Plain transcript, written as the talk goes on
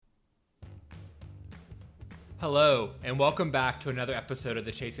Hello, and welcome back to another episode of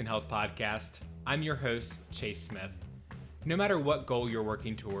the Chasing Health podcast. I'm your host, Chase Smith. No matter what goal you're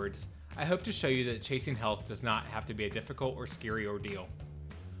working towards, I hope to show you that chasing health does not have to be a difficult or scary ordeal.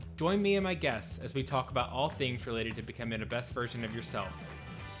 Join me and my guests as we talk about all things related to becoming the best version of yourself.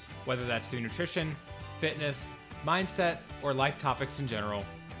 Whether that's through nutrition, fitness, mindset, or life topics in general,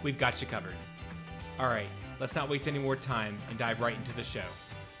 we've got you covered. All right, let's not waste any more time and dive right into the show.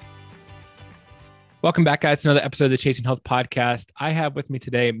 Welcome back, guys, to another episode of the Chasing Health podcast. I have with me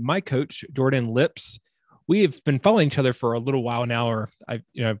today my coach, Jordan Lips. We have been following each other for a little while now, or I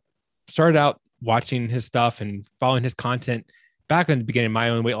started out watching his stuff and following his content back in the beginning of my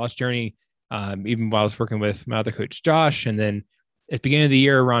own weight loss journey, even while I was working with my other coach, Josh. And then at the beginning of the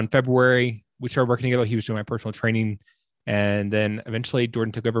year, around February, we started working together. He was doing my personal training. And then eventually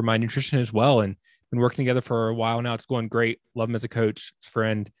Jordan took over my nutrition as well, and been working together for a while now. It's going great. Love him as a coach, as a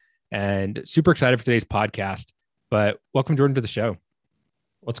friend. And super excited for today's podcast. But welcome, Jordan, to the show.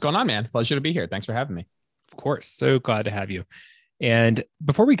 What's going on, man? Pleasure to be here. Thanks for having me. Of course. So glad to have you. And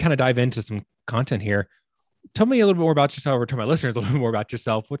before we kind of dive into some content here, tell me a little bit more about yourself, or tell my listeners a little bit more about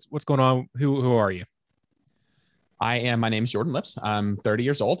yourself. What's going on? Who are you? My name is Jordan Lips. I'm 30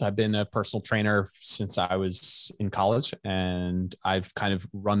 years old. I've been a personal trainer since I was in college, and I've kind of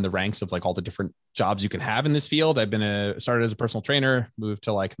run the ranks of like all the different jobs you can have in this field. I've been started as a personal trainer, moved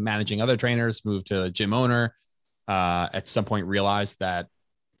to like managing other trainers, moved to gym owner. At some point realized that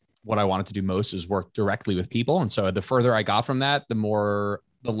what I wanted to do most is work directly with people. And so the further I got from that, the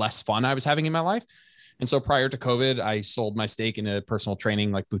less fun I was having in my life. And so prior to COVID, I sold my stake in a personal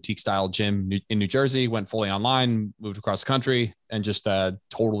training, like boutique style gym in New Jersey, went fully online, moved across the country, and just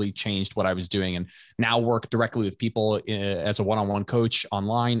totally changed what I was doing. And now work directly with people as a one-on-one coach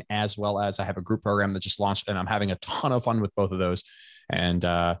online, as well as I have a group program that just launched, and I'm having a ton of fun with both of those. And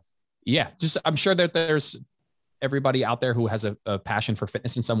I'm sure that there's everybody out there who has a passion for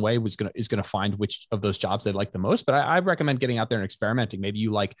fitness in some way is going to find which of those jobs they like the most. But I recommend getting out there and experimenting. Maybe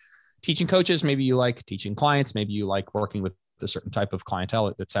you like teaching coaches, maybe you like teaching clients, maybe you like working with a certain type of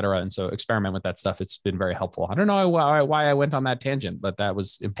clientele, et cetera. And so experiment with that stuff. It's been very helpful. I don't know why I went on that tangent, but that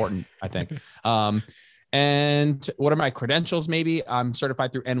was important, I think. And what are my credentials? Maybe I'm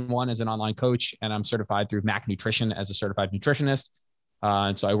certified through N1 as an online coach, and I'm certified through Mac Nutrition as a certified nutritionist.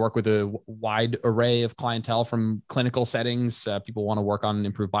 And so I work with a wide array of clientele, from clinical settings, people want to work on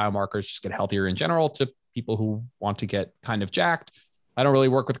improved biomarkers, just get healthier in general, to people who want to get kind of jacked. I don't really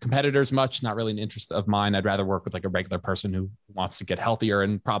work with competitors much, not really an interest of mine. I'd rather work with like a regular person who wants to get healthier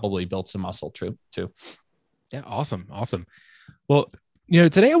and probably build some muscle too. Yeah. Awesome. Well,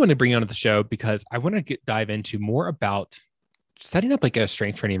 today I want to bring you on to the show because I want to dive into more about setting up like a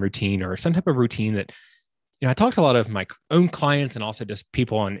strength training routine, or some type of routine that, I talked to a lot of my own clients and also just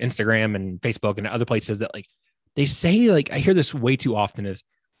people on Instagram and Facebook and other places that like, they say, like, I hear this way too often is,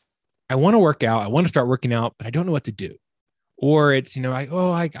 I want to work out. I want to start working out, but I don't know what to do. Or it's,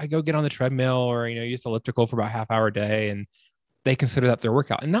 I go get on the treadmill, or, use elliptical for about half hour a day, and they consider that their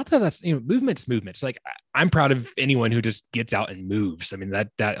workout. And not that that's, movement's movement. Like, I'm proud of anyone who just gets out and moves. I mean,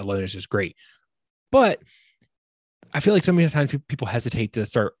 that alone is just great. But I feel like so many times people hesitate to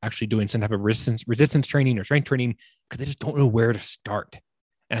start actually doing some type of resistance training or strength training because they just don't know where to start.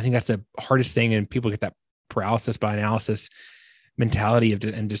 And I think that's the hardest thing. And people get that paralysis by analysis mentality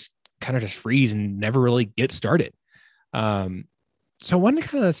and just kind of just freeze and never really get started. So I want to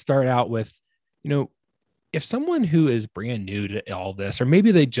kind of start out with, if someone who is brand new to all this, or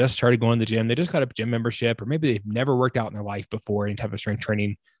maybe they just started going to the gym, they just got a gym membership, or maybe they've never worked out in their life before, any type of strength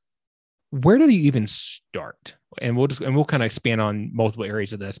training, where do you even start? And we'll kind of expand on multiple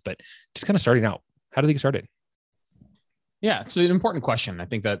areas of this, but just kind of starting out, how do they get started? Yeah, it's an important question. I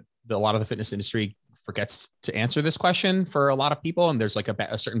think that a lot of the fitness industry forgets to answer this question for a lot of people. And there's like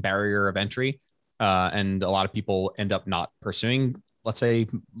a certain barrier of entry. And a lot of people end up not pursuing, let's say,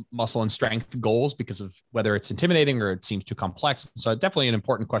 muscle and strength goals because of whether it's intimidating or it seems too complex. So definitely an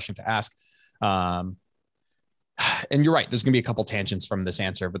important question to ask. And you're right, there's going to be a couple tangents from this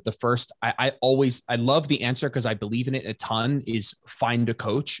answer, but the first, I love the answer because I believe in it a ton, is find a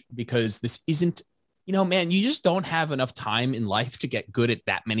coach, because this isn't, man, you just don't have enough time in life to get good at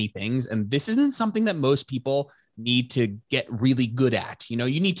that many things. And this isn't something that most people need to get really good at. You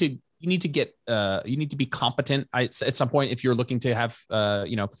need to be competent at some point. If you're looking to have,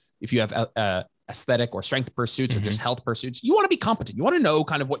 if you have aesthetic or strength pursuits, or just health pursuits, you want to be competent. You want to know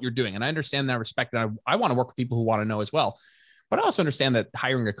kind of what you're doing. And I understand that, respect that. I want to work with people who want to know as well. But I also understand that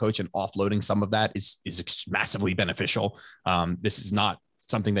hiring a coach and offloading some of that is massively beneficial. This is not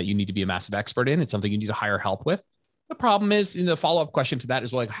something that you need to be a massive expert in. It's something you need to hire help with. The problem is, the follow-up question to that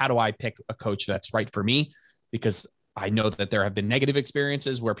is, well, like, how do I pick a coach that's right for me? because I know that there have been negative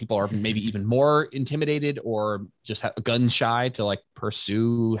experiences where people are maybe even more intimidated or just gun shy to like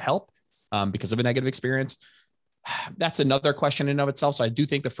pursue help because of a negative experience. That's another question in and of itself. So I do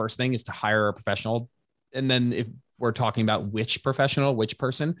think the first thing is to hire a professional. And then if we're talking about which professional, which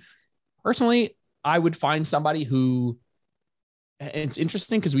person, personally, I would find somebody who, and it's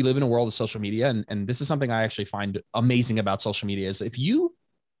interesting because we live in a world of social media. And this is something I actually find amazing about social media is if you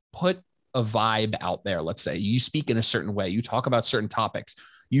put a vibe out there, let's say you speak in a certain way, you talk about certain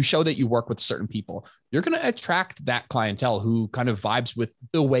topics, you show that you work with certain people, you're going to attract that clientele who kind of vibes with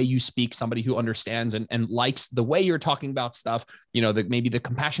the way you speak, somebody who understands and likes the way you're talking about stuff, maybe the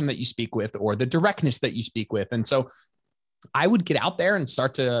compassion that you speak with or the directness that you speak with. And so I would get out there and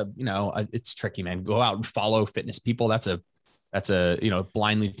start to, it's tricky, man, go out and follow fitness people. That's a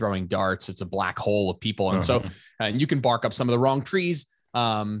blindly throwing darts. It's a black hole of people. And so you can bark up some of the wrong trees.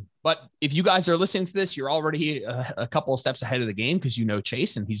 But if you guys are listening to this, you're already a couple of steps ahead of the game because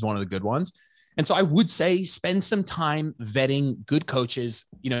Chase and he's one of the good ones. And so I would say spend some time vetting good coaches,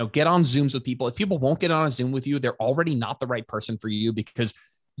 get on Zooms with people. If people won't get on a Zoom with you, they're already not the right person for you because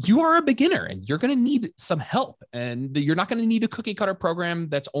you are a beginner and you're going to need some help and you're not going to need a cookie cutter program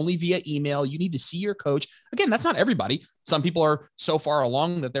that's only via email. You need to see your coach. Again, that's not everybody. Some people are so far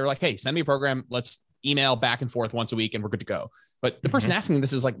along that they're like, hey, send me a program. Let's email back and forth once a week and we're good to go. But the person asking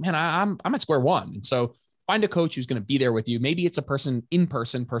this is like, man, I'm at square one. And so find a coach who's going to be there with you. Maybe it's a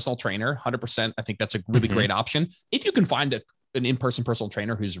in-person personal trainer, 100%. I think that's a really great option. If you can find an in-person personal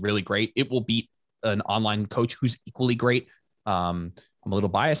trainer who's really great, it will beat an online coach who's equally great. I'm a little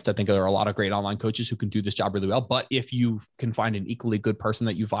biased. I think there are a lot of great online coaches who can do this job really well. But if you can find an equally good person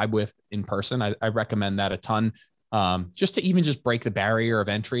that you vibe with in person, I recommend that a ton. Just to break the barrier of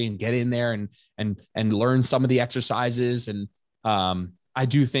entry and get in there and learn some of the exercises. And I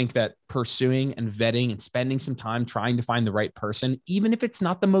do think that pursuing and vetting and spending some time trying to find the right person, even if it's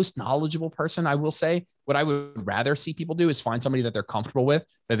not the most knowledgeable person, I will say what I would rather see people do is find somebody that they're comfortable with,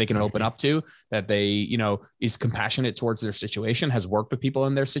 that they can open up to, that they, is compassionate towards their situation, has worked with people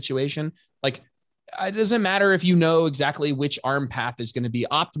in their situation. Like, it doesn't matter if you know exactly which arm path is going to be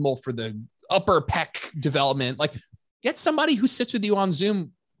optimal for the upper pec development. Like, get somebody who sits with you on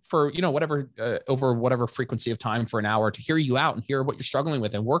Zoom for, whatever, over whatever frequency of time for an hour to hear you out and hear what you're struggling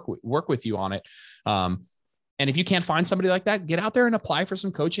with and work with you on it. And if you can't find somebody like that, get out there and apply for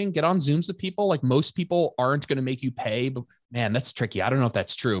some coaching, get on Zooms with people. Like, most people aren't going to make you pay, but man, that's tricky. I don't know if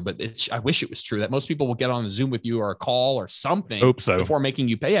that's true, but I wish it was true that most people will get on a Zoom with you or a call or something before making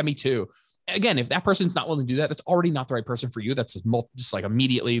you pay. Yeah, me too. Again, if that person's not willing to do that, that's already not the right person for you. That's just like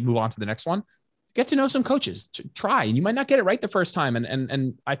immediately move on to the next one. Get to know some coaches, try, and you might not get it right the first time.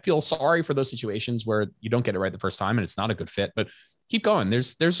 And I feel sorry for those situations where you don't get it right the first time and it's not a good fit, but keep going.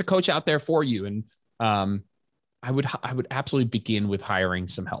 There's a coach out there for you. And I would absolutely begin with hiring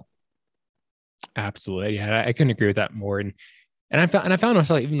some help. Absolutely. Yeah. I couldn't agree with that more. And I found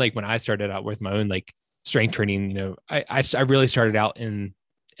myself, even like when I started out with my own like strength training, I really started out in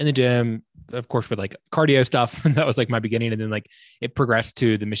the gym, of course, with like cardio stuff. And that was like my beginning. And then like it progressed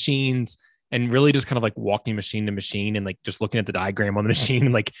to the machines and really just kind of like walking machine to machine and like just looking at the diagram on the machine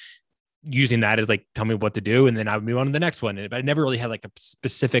and like using that as like, tell me what to do. And then I would move on to the next one. And I never really had like a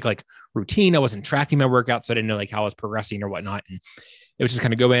specific like routine. I wasn't tracking my workout. So I didn't know like how I was progressing or whatnot. And it was just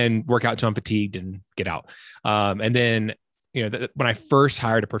kind of go in, work out until I'm fatigued and get out. And then, when I first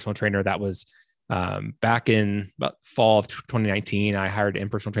hired a personal trainer, that was back in about fall of 2019, I hired an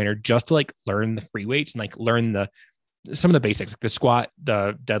personal trainer just to like learn the free weights and like learn some of the basics, like the squat,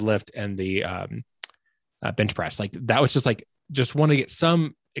 the deadlift, and the bench press. Like that was just want to get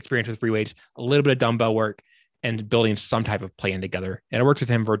some experience with free weights, a little bit of dumbbell work, and building some type of plan together. And I worked with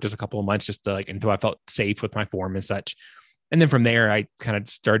him for just a couple of months, just to like until I felt safe with my form and such. And then from there, I kind of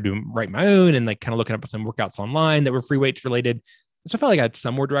started to write my own and like kind of looking up some workouts online that were free weights related. So I felt like I had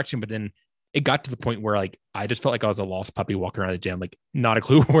some more direction, but then it got to the point where like, I just felt like I was a lost puppy walking around the gym, like not a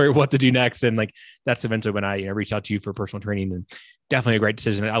clue what to do next. And like, that's eventually when I reached out to you for personal training, and definitely a great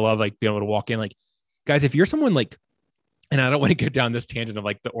decision. I love like being able to walk in, like, guys, if you're someone like, and I don't want to go down this tangent of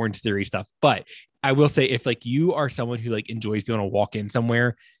like the Orange Theory stuff, but I will say if like you are someone who like enjoys being able to walk in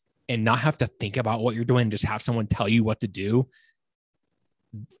somewhere and not have to think about what you're doing, just have someone tell you what to do,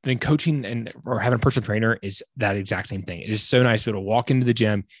 then coaching or having a personal trainer is that exact same thing. It is so nice to be able to walk into the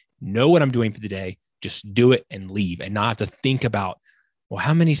gym, know what I'm doing for the day, just do it and leave, and not have to think about, well,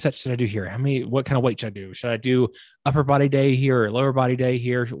 how many sets should I do here? What kind of weight should I do? Should I do upper body day here or lower body day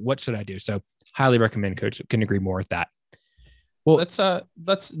here? What should I do? So highly recommend, coach. Couldn't agree more with that. Well, let's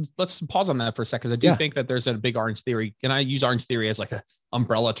pause on that for a second, because I do think that there's a big Orange Theory, and I use Orange Theory as like an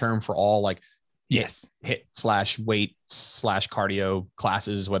umbrella term for all like, Yes. hit slash weight slash cardio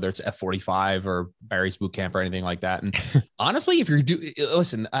classes, whether it's F45 or Barry's boot camp or anything like that. And honestly, if you're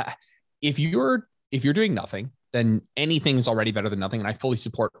if you're doing nothing, then anything is already better than nothing. And I fully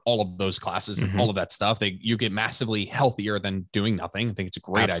support all of those classes and all of that stuff. You get massively healthier than doing nothing. I think it's a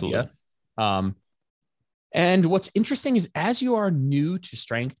great idea. And what's interesting is as you are new to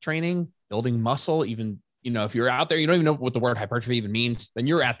strength training, building muscle, even, if you're out there, you don't even know what the word hypertrophy even means, then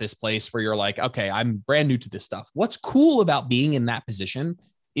you're at this place where you're like, okay, I'm brand new to this stuff. What's cool about being in that position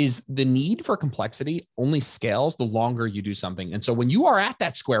is the need for complexity only scales the longer you do something. And so when you are at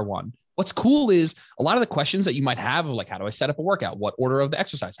that square one, what's cool is a lot of the questions that you might have of like, how do I set up a workout? What order of the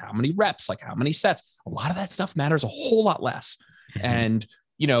exercise? How many reps? Like how many sets? A lot of that stuff matters a whole lot less. And,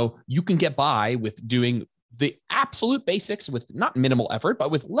 you can get by with doing the absolute basics with not minimal effort, but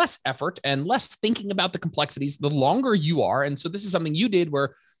with less effort and less thinking about the complexities the longer you are. And so this is something you did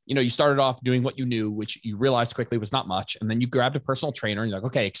where, you started off doing what you knew, which you realized quickly was not much. And then you grabbed a personal trainer and you're like,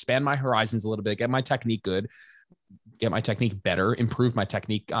 okay, expand my horizons a little bit, get my technique good, get my technique better, improve my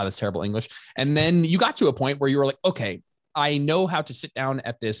technique. God, that's terrible English. And then you got to a point where you were like, okay, I know how to sit down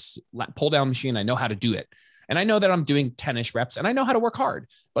at this pull down machine. I know how to do it. And I know that I'm doing 10-ish reps and I know how to work hard,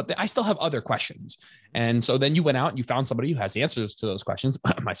 but I still have other questions. And so then you went out and you found somebody who has the answers to those questions,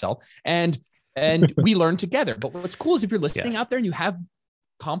 myself, and we learned together. But what's cool is if you're listening out there and you have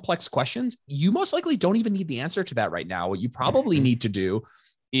complex questions, you most likely don't even need the answer to that right now. What you probably need to do,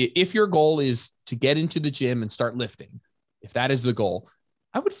 if your goal is to get into the gym and start lifting, if that is the goal,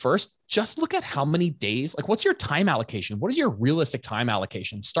 I would first just look at how many days, like what's your time allocation? What is your realistic time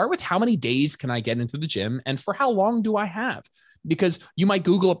allocation? Start with how many days can I get into the gym and for how long do I have? Because you might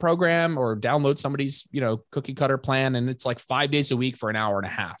Google a program or download somebody's, cookie cutter plan. And it's like 5 days a week for an hour and a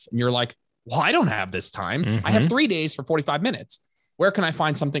half. And you're like, well, I don't have this time. I have 3 days for 45 minutes. Where can I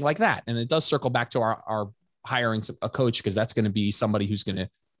find something like that? And it does circle back to our hiring a coach, because that's going to be somebody who's going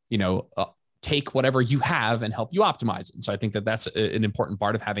to, take whatever you have and help you optimize it. And so I think that that's an important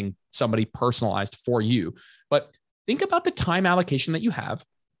part of having somebody personalized for you. But think about the time allocation that you have.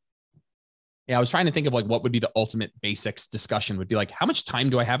 Yeah, I was trying to think of like what would be the ultimate basics discussion would be like, how much time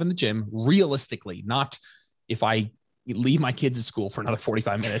do I have in the gym realistically? Not if I leave my kids at school for another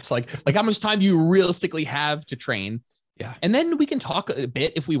 45 minutes, like how much time do you realistically have to train? Yeah. And then we can talk a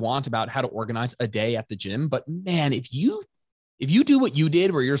bit if we want about how to organize a day at the gym. But man, if you do what you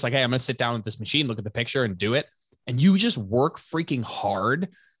did, where you're just like, hey, I'm going to sit down with this machine, look at the picture and do it, and you just work freaking hard,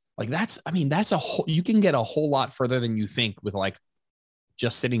 like you can get a whole lot further than you think with like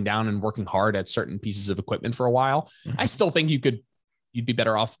just sitting down and working hard at certain pieces of equipment for a while. I still think you'd be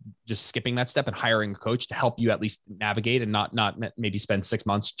better off just skipping that step and hiring a coach to help you at least navigate and not maybe spend 6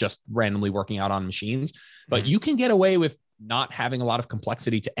 months just randomly working out on machines. But you can get away with not having a lot of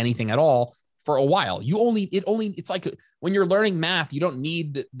complexity to anything at all for a while. It's like when you're learning math, you don't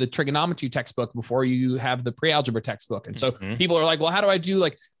need the trigonometry textbook before you have the pre-algebra textbook. And so people are like, well, how do I do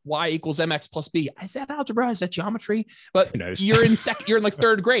like y equals mx plus b? Is that algebra? Is that geometry? But you're in like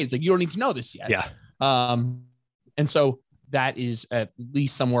third grade. It's like, you don't need to know this yet. Yeah. And so that is at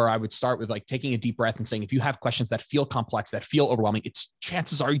least somewhere I would start with, like taking a deep breath and saying, if you have questions that feel complex, that feel overwhelming,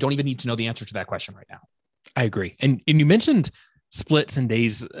 chances are you don't even need to know the answer to that question right now. I agree. And you mentioned splits and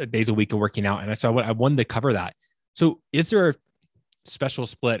days a week of working out. And so I wanted to cover that. So is there a special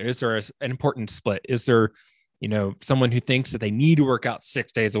split? Is there an important split? Is there, someone who thinks that they need to work out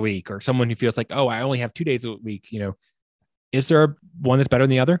 6 days a week, or someone who feels like, oh, I only have 2 days a week, is there one that's better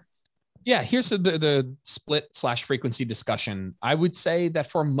than the other? Yeah. Here's the split / frequency discussion. I would say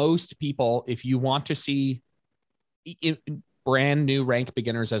that for most people, if you want to see brand new rank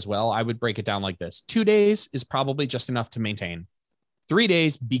beginners as well, I would break it down like this. 2 days is probably just enough to maintain. 3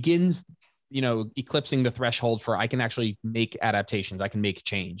 days begins, eclipsing the threshold for I can actually make adaptations. I can make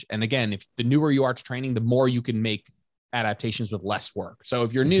change. And again, if the newer you are to training, the more you can make adaptations with less work. So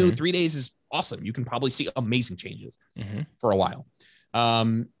if you're new, 3 days is awesome. You can probably see amazing changes for a while.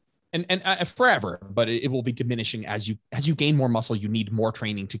 And forever, but it will be diminishing as you gain more muscle. You need more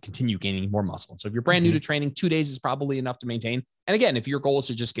training to continue gaining more muscle. So if you're brand new to training, 2 days is probably enough to maintain. And again, if your goal is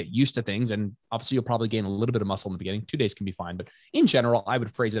to just get used to things, and obviously you'll probably gain a little bit of muscle in the beginning, 2 days can be fine. But in general, I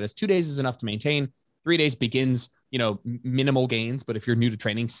would phrase it as 2 days is enough to maintain. 3 days begins, minimal gains, but if you're new to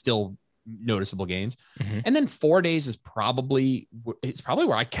training, still noticeable gains. And then 4 days is probably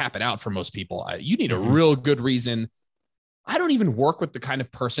where I cap it out for most people. You need a real good reason. I don't even work with the kind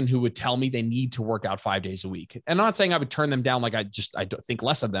of person who would tell me they need to work out 5 days a week. And I'm not saying I would turn them down. Like I don't think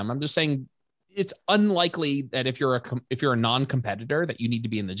less of them. I'm just saying it's unlikely that if you're a non-competitor that you need to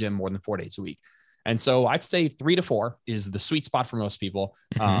be in the gym more than 4 days a week. And so I'd say 3 to 4 is the sweet spot for most people.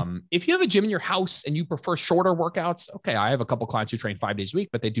 If you have a gym in your house and you prefer shorter workouts, okay, I have a couple clients who train 5 days a week,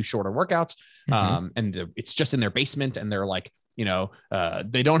 but they do shorter workouts. And it's just in their basement and they're like,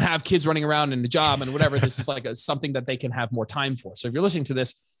 they don't have kids running around in the job and whatever. This is like something that they can have more time for. So if you're listening to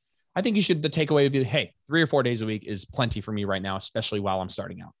this, I think the takeaway would be, hey, 3 or 4 days a week is plenty for me right now, especially while I'm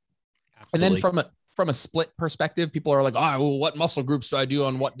starting out. Absolutely. And then from a split perspective, people are like, well, what muscle groups do I do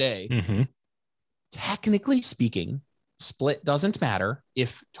on what day? Technically speaking, split doesn't matter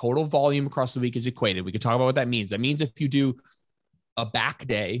if total volume across the week is equated. We could talk about what that means. That means if you do a back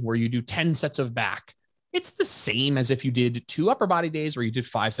day where you do 10 sets of back, it's the same as if you did 2 upper body days where you did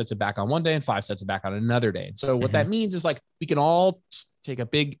 5 sets of back on one day and 5 sets of back on another day. And so what that means is like, we can all take a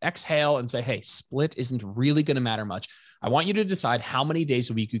big exhale and say, hey, split isn't really going to matter much. I want you to decide how many days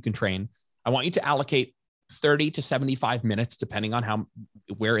a week you can train. I want you to allocate 30 to 75 minutes, depending on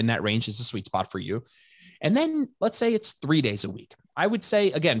where in that range is the sweet spot for you. And then let's say it's 3 days a week. I would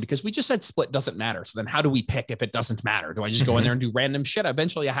say, again, because we just said split doesn't matter. So then how do we pick if it doesn't matter? Do I just go in there and do random shit?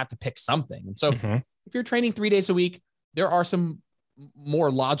 Eventually I have to pick something. And so if you're training 3 days a week, there are some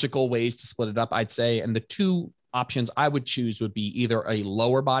more logical ways to split it up, I'd say. And the 2 options I would choose would be either a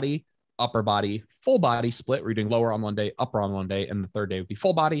lower body, upper body, full body split, where you're doing lower on one day, upper on one day, and the third day would be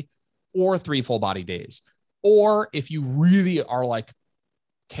full body, or 3 full body days. Or if you really are like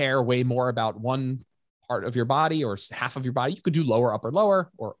care way more about one part of your body or half of your body, you could do lower, upper,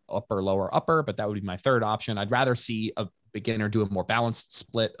 lower, or upper, lower, upper, but that would be my third option. I'd rather see a beginner do a more balanced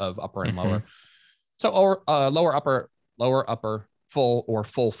split of upper and lower. So, or lower, upper, full, or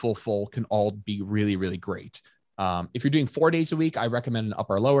full can all be really, really great. If you're doing 4 days a week, I recommend an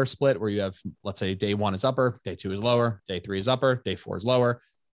upper lower split where you have, let's say day 1 is upper, day 2 is lower, day 3 is upper, day 4 is lower.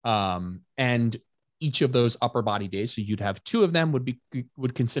 And each of those upper body days, so you'd have 2 of them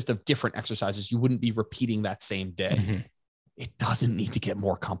would consist of different exercises. You wouldn't be repeating that same day. It doesn't need to get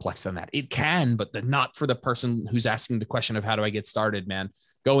more complex than that. It can, but not for the person who's asking the question of how do I get started, man.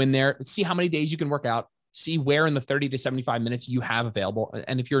 Go in there, see how many days you can work out, see where in the 30 to 75 minutes you have available.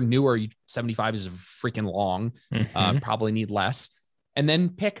 And if you're newer, 75 is freaking long, probably need less. And then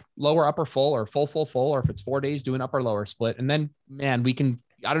pick lower, upper, full, or full, or if it's 4 days, do an upper, lower split. And then, man,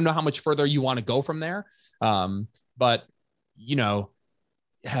 I don't know how much further you want to go from there. But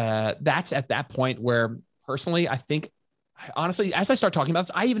that's at that point where personally, I think, honestly, as I start talking about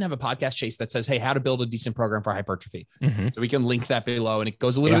this, I even have a podcast, Chase, that says, hey, how to build a decent program for hypertrophy. So we can link that below. And it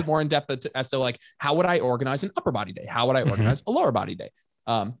goes a little bit more in depth as to like, how would I organize an upper body day? How would I organize a lower body day?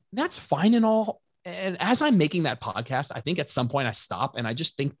 That's fine and all. And as I'm making that podcast, I think at some point I stop and I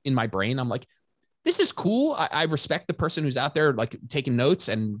just think in my brain, I'm like, this is cool. I respect the person who's out there like taking notes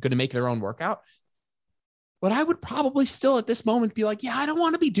and going to make their own workout. But I would probably still at this moment be like, yeah, I don't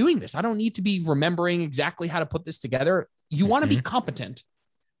want to be doing this. I don't need to be remembering exactly how to put this together. You want to be competent,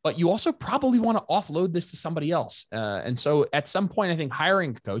 but you also probably want to offload this to somebody else. And so at some point, I think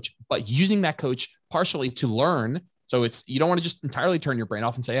hiring a coach, but using that coach partially to learn. So you don't want to just entirely turn your brain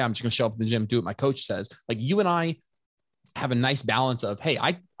off and say, I'm just going to show up in the gym, do what my coach says. Like you and I have a nice balance of, hey,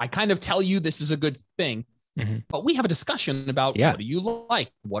 I kind of tell you this is a good thing, but we have a discussion about what do you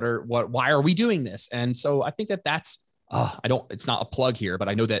like? Why are we doing this? And so I think that's, it's not a plug here, but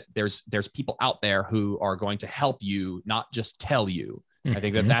I know that there's people out there who are going to help you, not just tell you. I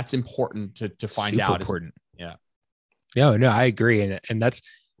think that's important to find Super out. Important. Yeah. No, I agree. And that's,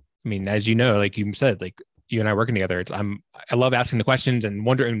 I mean, as you know, like you said, like you and I working together, I love asking the questions and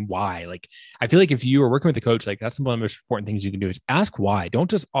wondering why. Like, I feel like if you are working with a coach, like that's one of the most important things you can do is ask why.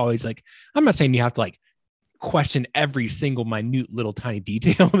 Don't just always like, I'm not saying you have to like question every single minute little tiny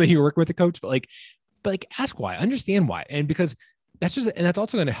detail that you work with a coach, but like ask why, understand why. And because that's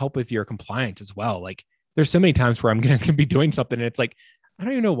also going to help with your compliance as well. Like there's so many times where I'm going to be doing something and it's like, I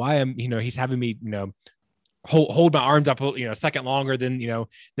don't even know why he's having me, hold my arms up, a second longer than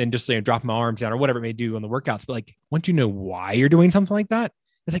just drop my arms down or whatever it may do on the workouts. But like, once you know why you're doing something like that,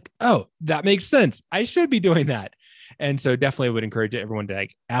 it's like, oh, that makes sense. I should be doing that. And so definitely would encourage everyone to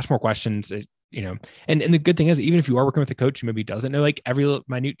like ask more questions, and the good thing is, even if you are working with a coach who maybe doesn't know like every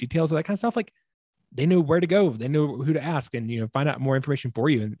minute details of that kind of stuff, like they know where to go, they know who to ask and, find out more information for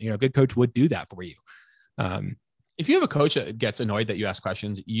you. And, a good coach would do that for you. If you have a coach that gets annoyed that you ask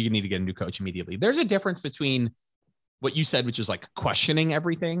questions, you need to get a new coach immediately. There's a difference between what you said, which is like questioning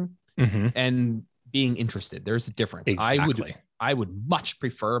everything and being interested. There's a difference. Exactly. I would much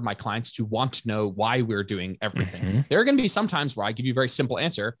prefer my clients to want to know why we're doing everything. There are going to be some times where I give you a very simple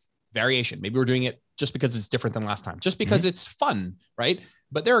answer, variation. Maybe we're doing it just because it's different than last time, just because it's fun, right?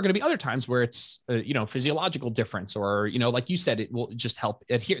 But there are going to be other times where it's, physiological difference, or, like you said, it will just help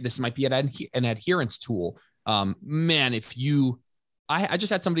adhere. This might be an adherence tool. I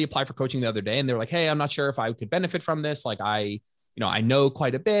just had somebody apply for coaching the other day, and they're like, hey, I'm not sure if I could benefit from this. Like I know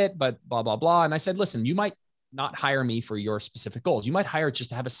quite a bit, but blah, blah, blah. And I said, listen, you might not hire me for your specific goals. You might hire just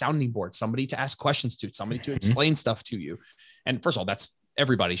to have a sounding board, somebody to ask questions to, somebody to explain stuff to you. And first of all,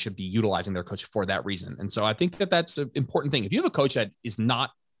 everybody should be utilizing their coach for that reason. And so I think that that's an important thing. If you have a coach that is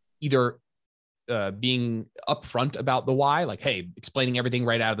not either being upfront about the why, like, hey, explaining everything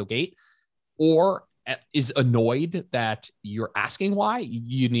right out of the gate, or is annoyed that you're asking why,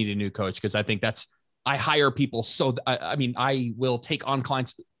 you need a new coach. Because I think I hire people. So I will take on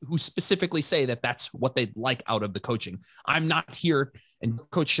clients who specifically say that that's what they'd like out of the coaching. I'm not here, and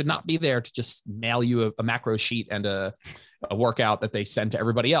coach should not be there to just mail you a macro sheet and a workout that they send to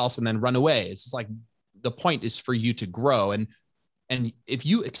everybody else and then run away. It's just like, the point is for you to grow. And if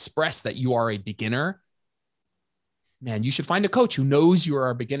you express that you are a beginner, man, you should find a coach who knows you are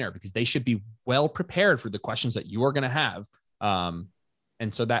a beginner, because they should be well prepared for the questions that you are going to have.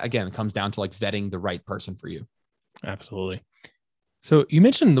 And so that, again, comes down to like vetting the right person for you. Absolutely. So you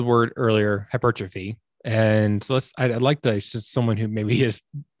mentioned the word earlier, hypertrophy. And so I'd like to, just someone who maybe is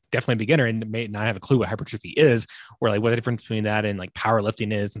definitely a beginner and may not have a clue what hypertrophy is, or like what the difference between that and like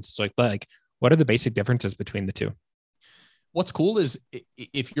powerlifting is and such like that. Like, what are the basic differences between the two? What's cool is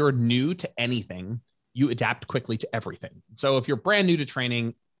if you're new to anything, you adapt quickly to everything. So if you're brand new to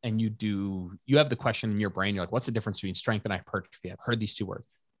training, and you have the question in your brain, you're like, what's the difference between strength and hypertrophy? I've heard these two words.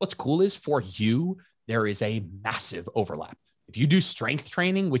 What's cool is, for you, there is a massive overlap. If you do strength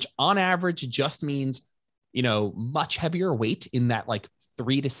training, which on average just means, much heavier weight in that like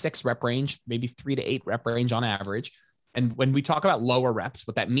 3 to 6 rep range, maybe 3 to 8 rep range on average. And when we talk about lower reps,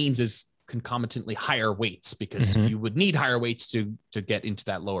 what that means is concomitantly higher weights, because you would need higher weights to get into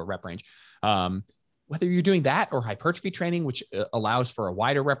that lower rep range. Whether you're doing that or hypertrophy training, which allows for a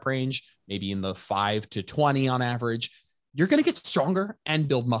wider rep range, maybe in the 5 to 20 on average, you're going to get stronger and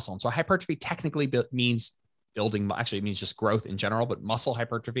build muscle. And so hypertrophy technically means building, actually it means just growth in general, but muscle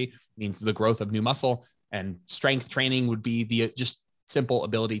hypertrophy means the growth of new muscle, and strength training would be the just simple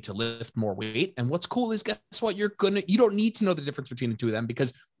ability to lift more weight. And what's cool is, guess what? You don't need to know the difference between the two of them,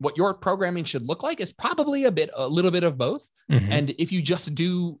 because what your programming should look like is probably a little bit of both. And if you just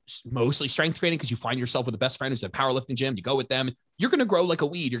do mostly strength training because you find yourself with the best friend who's at a powerlifting gym, you go with them, you're going to grow like a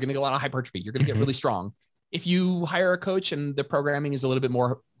weed. You're going to get a lot of hypertrophy. You're going to get really strong. If you hire a coach and the programming is a little bit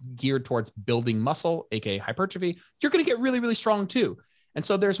more geared towards building muscle, aka hypertrophy, you're going to get really, really strong too. And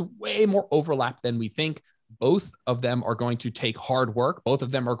so there's way more overlap than we think. Both of them are going to take hard work. Both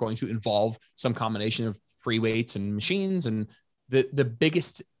of them are going to involve some combination of free weights and machines. And the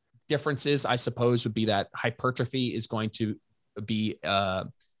biggest differences, I suppose, would be that hypertrophy is going to be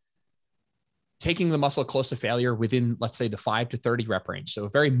taking the muscle close to failure within, let's say, the 5 to 30 rep range. So a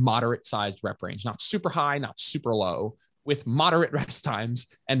very moderate sized rep range, not super high, not super low, with moderate rest times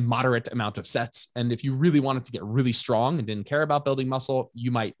and moderate amount of sets. And if you really wanted to get really strong and didn't care about building muscle,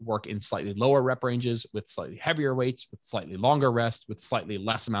 you might work in slightly lower rep ranges with slightly heavier weights, with slightly longer rest, with slightly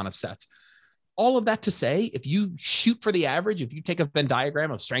less amount of sets. All of that to say, if you shoot for the average, if you take a Venn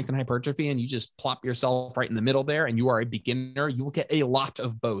diagram of strength and hypertrophy and you just plop yourself right in the middle there and you are a beginner, you will get a lot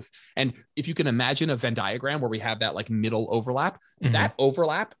of both. And if you can imagine a Venn diagram where we have that like middle overlap, that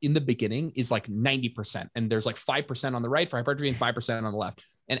overlap in the beginning is like 90%. And there's like 5% on the right for hypertrophy and 5% on the left.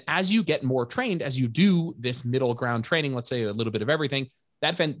 And as you get more trained, as you do this middle ground training, let's say a little bit of everything,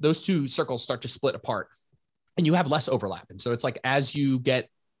 those two circles start to split apart and you have less overlap. And so it's like, as you get,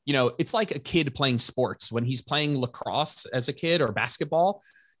 it's like a kid playing sports. When he's playing lacrosse as a kid or basketball,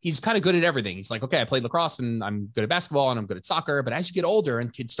 he's kind of good at everything. He's like, okay, I played lacrosse and I'm good at basketball and I'm good at soccer. But as you get older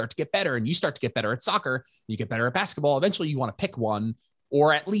and kids start to get better and you start to get better at soccer, you get better at basketball, eventually you want to pick one,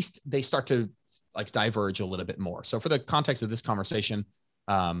 or at least they start to like diverge a little bit more. So for the context of this conversation,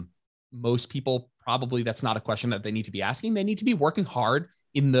 most people, probably that's not a question that they need to be asking. They need to be working hard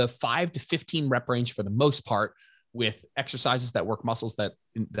in the 5 to 15 rep range for the most part, with exercises that work muscles that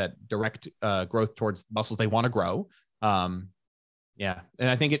direct growth towards muscles they want to grow. Yeah. And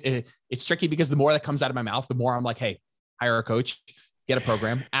I think it's tricky because the more that comes out of my mouth, the more I'm like, hey, hire a coach, get a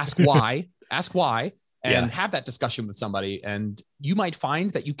program, ask why, and have that discussion with somebody. And you might find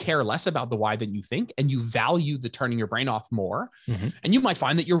that you care less about the why than you think, and you value the turning your brain off more. And you might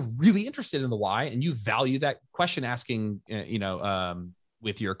find that you're really interested in the why, and you value that question asking,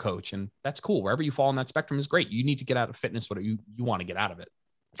 with your coach. And that's cool. Wherever you fall on that spectrum is great. You need to get out of fitness what you want to get out of it.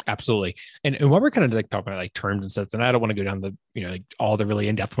 Absolutely. And while we're kind of like talking about like terms and stuff, and I don't want to go down the, like all the really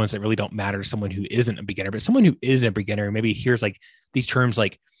in-depth ones that really don't matter to someone who isn't a beginner, but someone who is a beginner, maybe hears like these terms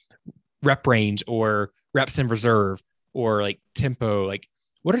like rep range or reps in reserve or like tempo, like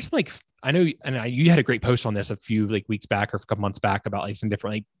what are some like, I know, you had a great post on this a few like weeks back or a couple months back about like some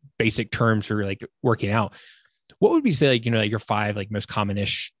different like basic terms for like working out. What would we say, like, like your 5 like most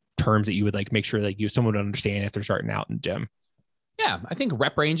common-ish terms that you would like make sure like someone would understand if they're starting out in the gym? Yeah, I think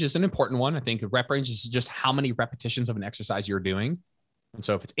rep range is an important one. I think rep range is just how many repetitions of an exercise you're doing. And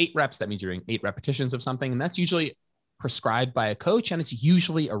so if it's 8 reps, that means you're doing 8 repetitions of something. And that's usually prescribed by a coach, and it's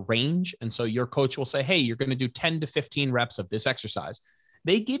usually a range. And so your coach will say, hey, you're going to do 10 to 15 reps of this exercise.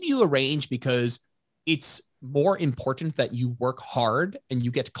 They give you a range because it's more important that you work hard and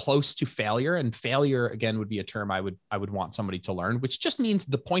you get close to failure. And failure, again, would be a term I would want somebody to learn, which just means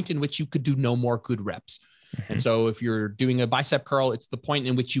the point in which you could do no more good reps. Mm-hmm. And so if you're doing a bicep curl, it's the point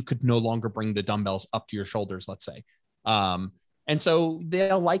in which you could no longer bring the dumbbells up to your shoulders, let's say. And so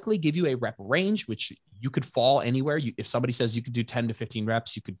they'll likely give you a rep range, which you could fall anywhere. If somebody says you could do 10 to 15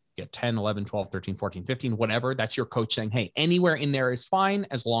 reps, you could get 10, 11, 12, 13, 14, 15, whatever. That's your coach saying, hey, anywhere in there is fine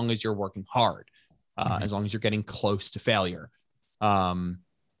as long as you're working hard, as long as you're getting close to failure.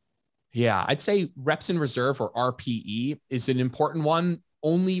 Yeah, I'd say reps in reserve or RPE is an important one,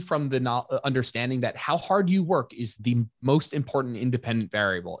 only from the understanding that how hard you work is the most important independent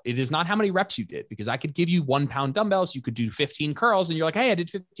variable. It is not how many reps you did, because I could give you 1 pound dumbbells. You could do 15 curls and you're like, hey, I did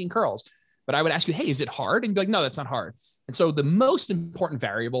 15 curls. But I would ask you, hey, is it hard? And you'd be like, no, that's not hard. And so the most important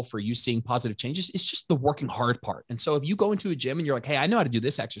variable for you seeing positive changes is just the working hard part. And so if you go into a gym and you're like, hey, I know how to do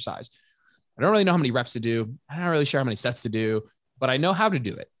this exercise. I don't really know how many reps to do. I'm not really sure how many sets to do, but I know how to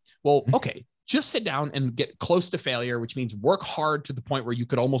do it. Well, okay, just sit down and get close to failure, which means work hard to the point where you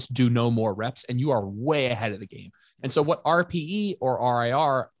could almost do no more reps and you are way ahead of the game. And so what RPE or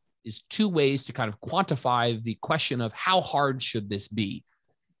RIR is 2 ways to kind of quantify the question of how hard should this be.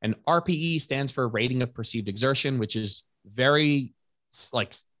 And RPE stands for rating of perceived exertion, which is very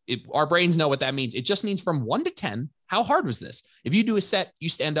like our brains know what that means. It just means from 1 to 10, how hard was this? If you do a set, you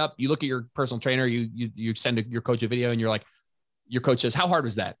stand up, you look at your personal trainer, you send your coach a video and you're like, your coach says, how hard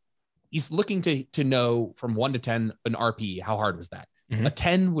was that? He's looking to know from 1 to 10, an RPE, how hard was that? Mm-hmm. A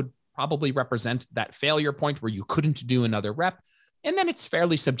 10 would probably represent that failure point where you couldn't do another rep. And then it's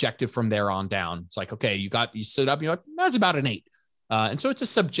fairly subjective from there on down. It's like, okay, you stood up and you're like, that's about an 8. And so it's a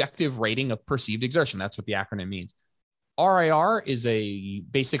subjective rating of perceived exertion. That's what the acronym means. RIR is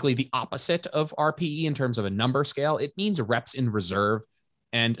basically the opposite of RPE in terms of a number scale. It means reps in reserve.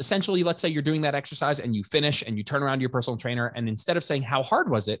 And essentially, let's say you're doing that exercise and you finish and you turn around to your personal trainer. And instead of saying, how hard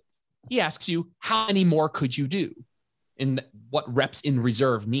was it? He asks you, how many more could you do? And what reps in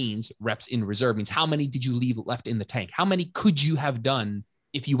reserve means how many did you leave left in the tank? How many could you have done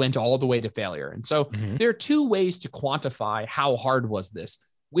if you went all the way to failure? And so there are 2 ways to quantify how hard was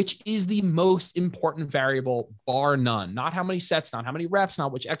this, which is the most important variable, bar none. Not how many sets, not how many reps,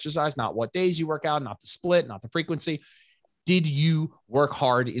 not which exercise, not what days you work out, not the split, not the frequency. Did you work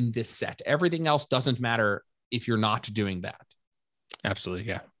hard in this set? Everything else doesn't matter if you're not doing that. Absolutely.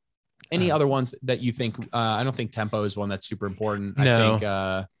 Yeah. Any other ones that you think? I don't think tempo is one that's super important.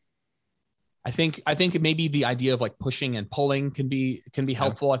 No. I think maybe the idea of like pushing and pulling can be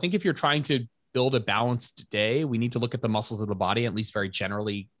helpful. Yeah. I think if you're trying to build a balanced day, we need to look at the muscles of the body, at least very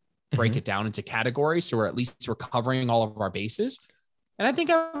generally break it down into categories. So at least we're covering all of our bases. And I think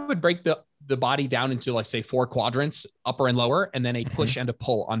I would break the body down into, like, say, 4 quadrants, upper and lower, and then a push and a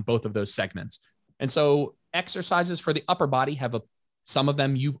pull on both of those segments. And so exercises for the upper body have some of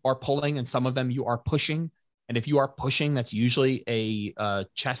them you are pulling and some of them you are pushing. And if you are pushing, that's usually a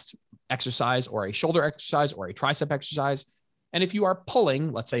chest exercise or a shoulder exercise or a tricep exercise. And if you are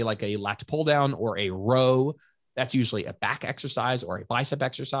pulling, let's say like a lat pull down or a row, that's usually a back exercise or a bicep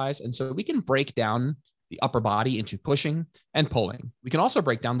exercise. And so we can break down the upper body into pushing and pulling. We can also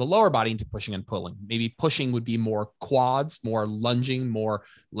break down the lower body into pushing and pulling. Maybe pushing would be more quads, more lunging, more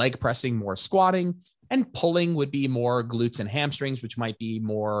leg pressing, more squatting. And pulling would be more glutes and hamstrings, which might be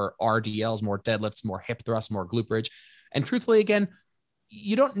more RDLs, more deadlifts, more hip thrusts, more glute bridge. And truthfully, again,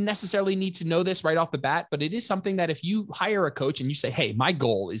 you don't necessarily need to know this right off the bat, but it is something that if you hire a coach and you say, hey, my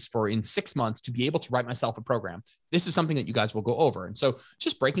goal is for in 6 months to be able to write myself a program, this is something that you guys will go over. And so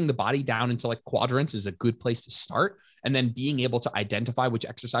just breaking the body down into like quadrants is a good place to start. And then being able to identify which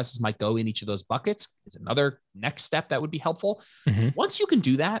exercises might go in each of those buckets is another next step that would be helpful. Once you can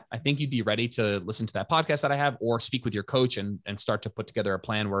do that, I think you'd be ready to listen to that podcast that I have or speak with your coach and start to put together a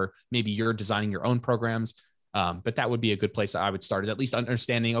plan where maybe you're designing your own programs. But that would be a good place that I would start, is at least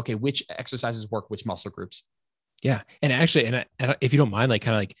understanding, okay, which exercises work, which muscle groups. Yeah. And actually, and if you don't mind, like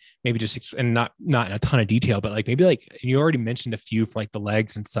kind of like maybe just, and not in a ton of detail, but like maybe like you already mentioned a few for like the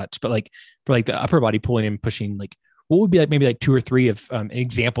legs and such, but like for like the upper body pulling and pushing, like what would be like maybe like two or three of an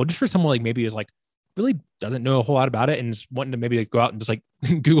example just for someone like maybe is like really doesn't know a whole lot about it and is wanting to maybe like go out and just like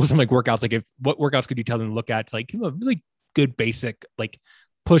Google some like workouts. Like if what workouts could you tell them to look at to like give them a really good basic like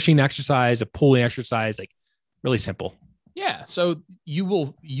pushing exercise, a pulling exercise, like really simple. Yeah. So you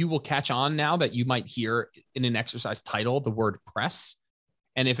will catch on now that you might hear in an exercise title the word press.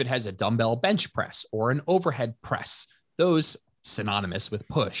 And if it has a dumbbell bench press or an overhead press, those synonymous with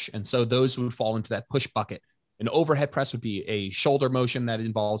push. And so those would fall into that push bucket. An overhead press would be a shoulder motion that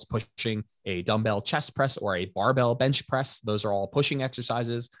involves pushing, a dumbbell chest press or a barbell bench press. Those are all pushing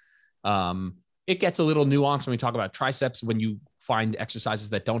exercises. It gets a little nuanced when we talk about triceps, when you find exercises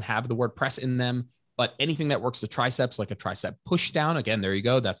that don't have the word press in them. But anything that works the triceps, like a tricep push down, again, there you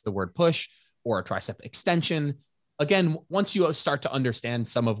go. That's the word push, or a tricep extension. Again, once you start to understand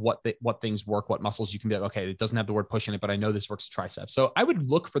some of what things work, what muscles, you can be like, okay, it doesn't have the word push in it, but I know this works the triceps. So I would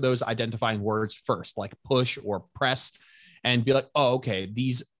look for those identifying words first, like push or press, and be like, oh, okay,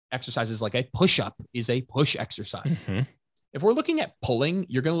 these exercises like a push-up is a push exercise. Mm-hmm. If we're looking at pulling,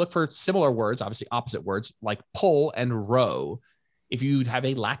 you're going to look for similar words, obviously opposite words, like pull and row. If you have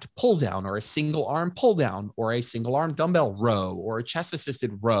a lat pull down or a single arm pull down or a single arm dumbbell row or a chest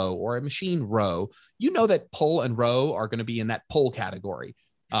assisted row or a machine row, you know that pull and row are going to be in that pull category.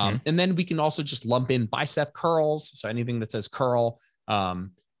 Mm-hmm. And then we can also just lump in bicep curls. So anything that says curl, do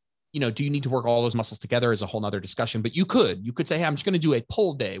you need to work all those muscles together is a whole nother discussion, but you could say, hey, I'm just going to do a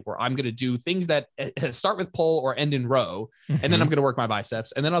pull day where I'm going to do things that start with pull or end in row. Mm-hmm. And then I'm going to work my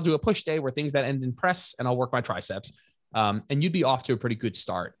biceps. And then I'll do a push day where things that end in press and I'll work my triceps. And you'd be off to a pretty good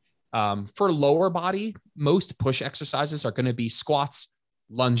start. For lower body, most push exercises are going to be squats,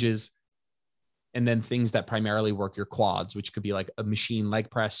 lunges, and then things that primarily work your quads, which could be like a machine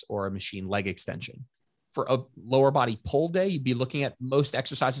leg press or a machine leg extension. For a lower body pull day, you'd be looking at most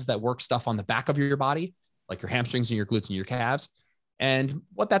exercises that work stuff on the back of your body, like your hamstrings and your glutes and your calves. And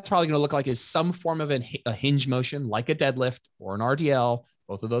what that's probably going to look like is some form of a hinge motion, like a deadlift or an RDL.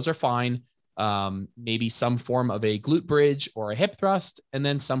 Both of those are fine. Maybe some form of a glute bridge or a hip thrust, and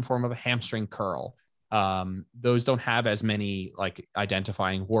then some form of a hamstring curl. Those don't have as many like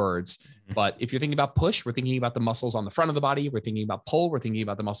identifying words, but if you're thinking about push, we're thinking about the muscles on the front of the body. We're thinking about pull. We're thinking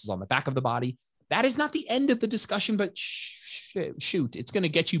about the muscles on the back of the body. That is not the end of the discussion, but shoot, it's going to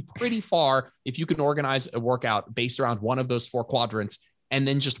get you pretty far if you can organize a workout based around one of those four quadrants and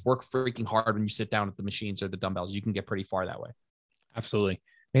then just work freaking hard when you sit down at the machines or the dumbbells. You can get pretty far that way. Absolutely.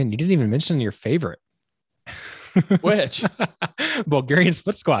 Man, you didn't even mention your favorite. Which? Bulgarian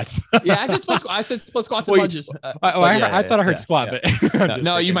split squats. Yeah, I said split squats and lunges. I thought I heard squat, but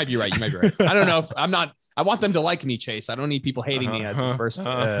no, you might be right. I don't know if I want them to like me, Chase. I don't need people hating me at the first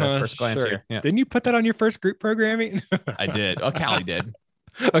glance here. Yeah. Didn't you put that on your first group programming? I did. Oh, Callie did.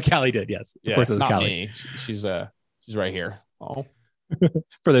 Oh, Callie did. Yes. Yeah, of course it was not Callie. me. She's right here. Oh.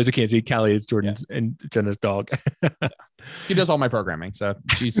 For those who can't see, Callie is Jordan's and Jenna's dog. She does all my programming. So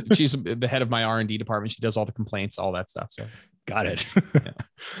she's the head of my R&D department. She does all the complaints, all that stuff. So got it.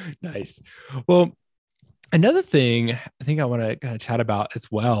 Nice. Well, another thing I think I want to kind of chat about as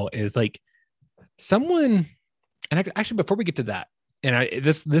well is like someone, and actually before we get to that, and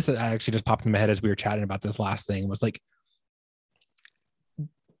this actually just popped in my head as we were chatting about this last thing was like,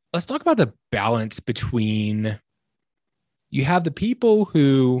 let's talk about the balance between you have the people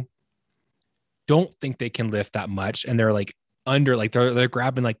who don't think they can lift that much and they're like under, like they're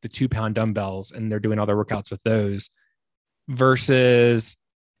grabbing like the 2-pound dumbbells and they're doing all their workouts with those versus,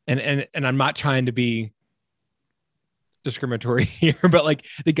 and I'm not trying to be discriminatory here, but like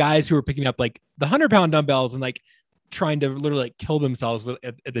the guys who are picking up like the 100-pound dumbbells and like trying to literally like kill themselves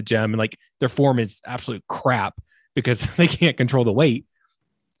at the gym and like their form is absolute crap because they can't control the weight.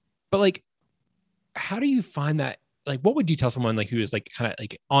 But like, how do you find that? Like, what would you tell someone like who is like kind of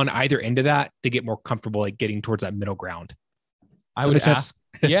like on either end of that to get more comfortable, like getting towards that middle ground? I would ask.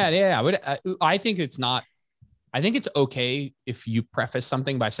 I would. I think it's okay if you preface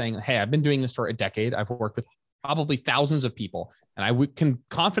something by saying, hey, I've been doing this for a decade. I've worked with probably thousands of people. And I can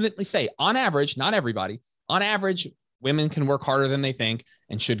confidently say on average, not everybody, on average, women can work harder than they think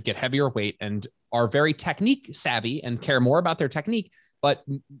and should get heavier weight and are very technique savvy and care more about their technique, but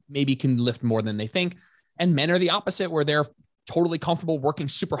maybe can lift more than they think. And men are the opposite, where they're totally comfortable working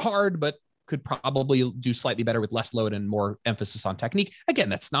super hard, but could probably do slightly better with less load and more emphasis on technique. Again,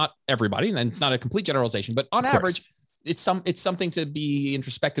 that's not everybody, and it's not a complete generalization, but on average, it's something to be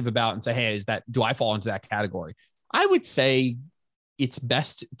introspective about and say, hey, do I fall into that category? I would say it's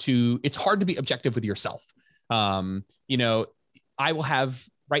hard to be objective with yourself. You know, I will have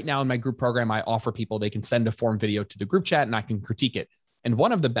right now in my group program, I offer people, they can send a form video to the group chat and I can critique it. And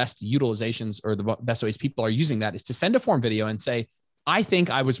one of the best utilizations or the best ways people are using that is to send a form video and say, I think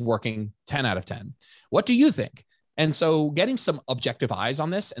I was working 10 out of 10. What do you think? And so getting some objective eyes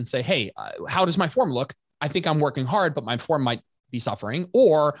on this and say, hey, how does my form look? I think I'm working hard, but my form might be suffering.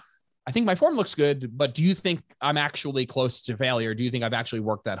 Or I think my form looks good, but do you think I'm actually close to failure? Do you think I've actually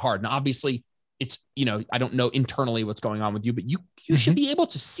worked that hard? And obviously it's, you know, I don't know internally what's going on with you, but you should be able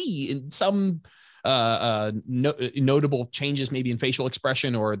to see in some notable changes, maybe in facial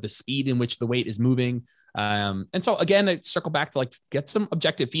expression or the speed in which the weight is moving. And so again, I circle back to like, get some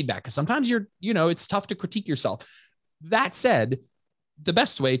objective feedback, because sometimes it's tough to critique yourself. That said, the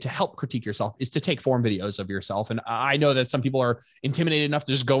best way to help critique yourself is to take form videos of yourself. And I know that some people are intimidated enough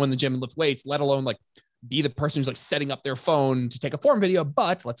to just go in the gym and lift weights, let alone like be the person who's like setting up their phone to take a form video.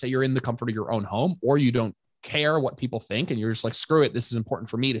 But let's say you're in the comfort of your own home, or you don't care what people think and you're just like, screw it, this is important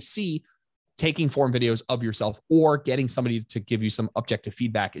for me to see. Taking form videos of yourself or getting somebody to give you some objective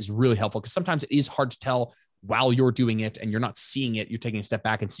feedback is really helpful, because sometimes it is hard to tell while you're doing it and you're not seeing it. You're taking a step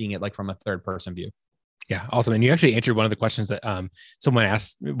back and seeing it like from a third person view. Yeah. Awesome. And you actually answered one of the questions that someone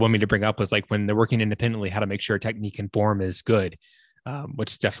wanted me to bring up, was like, when they're working independently, how to make sure technique and form is good,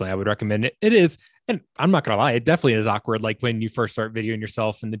 which definitely I would recommend it. It is. And I'm not going to lie, it definitely is awkward. Like when you first start videoing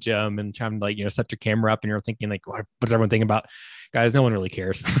yourself in the gym and trying to like, set your camera up and you're thinking like, what's everyone thinking about? Guys, no one really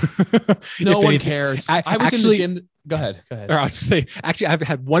cares. No one cares. I was actually in the gym. Go ahead. Or I was just say, actually, I've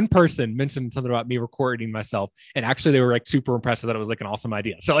had one person mention something about me recording myself, and actually they were like super impressed that it was like an awesome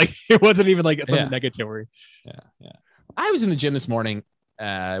idea. So like, it wasn't even like something negatory. Yeah. I was in the gym this morning.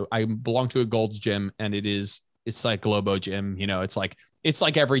 I belong to a Gold's gym, and it's like Globo Gym. It's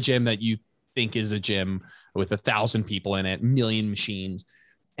like every gym that you think is a gym with 1,000 people in it, million machines.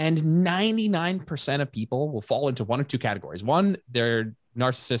 And 99% of people will fall into one of two categories. One, they're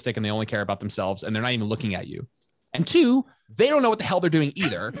narcissistic and they only care about themselves and they're not even looking at you. And two, they don't know what the hell they're doing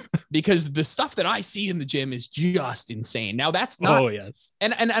either, because the stuff that I see in the gym is just insane. Now that's not,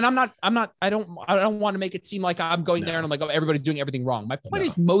 and I don't want to make it seem like I'm going there and I'm like, oh, everybody's doing everything wrong. My point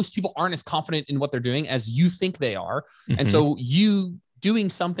is, most people aren't as confident in what they're doing as you think they are. Mm-hmm. And so you doing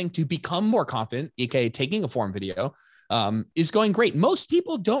something to become more confident, aka taking a form video, is going great. Most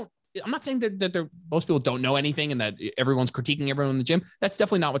people don't. I'm not saying that most people don't know anything and that everyone's critiquing everyone in the gym. That's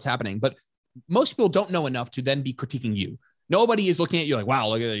definitely not what's happening. But most people don't know enough to then be critiquing you. Nobody is looking at you like, wow,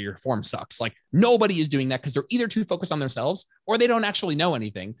 look at that, your form sucks. Like, nobody is doing that, because they're either too focused on themselves or they don't actually know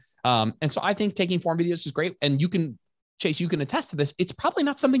anything. And so I think taking form videos is great. And Chase, you can attest to this. It's probably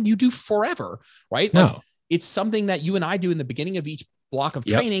not something you do forever, right? No. Like, it's something that you and I do in the beginning of each block of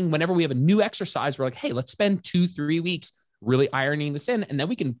training. Whenever we have a new exercise, we're like, hey, let's spend 2-3 weeks really ironing this in, and then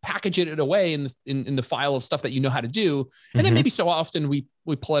we can package it away in the file of stuff that you know how to do. And then maybe so often we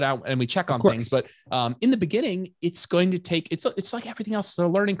pull it out and we check on things. But in the beginning, it's going to take, it's like everything else, it's a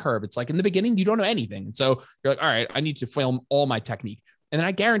learning curve. It's like in the beginning, you don't know anything. And so you're like, all right, I need to film all my technique. And then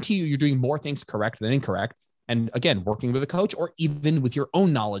I guarantee you're doing more things correct than incorrect. And again, working with a coach or even with your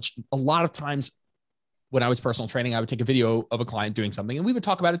own knowledge, a lot of times when I was personal training, I would take a video of a client doing something and we would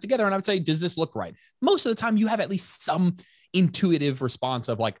talk about it together. And I would say, does this look right? Most of the time you have at least some intuitive response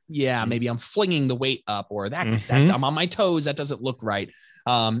of like, yeah, maybe I'm flinging the weight up, or that I'm on my toes. That doesn't look right.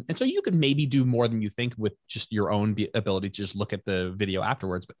 And so you could maybe do more than you think with just your own ability to just look at the video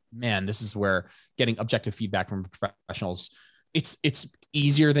afterwards. But man, this is where getting objective feedback from professionals, it's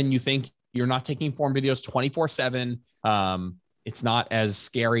easier than you think. You're not taking form videos 24/7. It's not as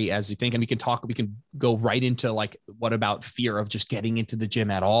scary as you think. And we can go right into like, what about fear of just getting into the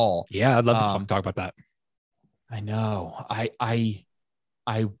gym at all? Yeah. I'd love to talk about that. I know. I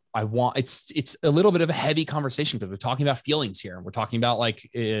want, it's a little bit of a heavy conversation, because we're talking about feelings here, and we're talking about like,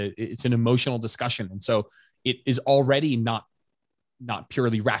 it's an emotional discussion. And so it is already not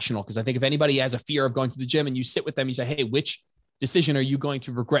purely rational. Because I think if anybody has a fear of going to the gym and you sit with them, you say, hey, which decision are you going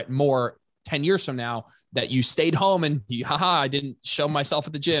to regret more 10 years from now, that you stayed home and I didn't show myself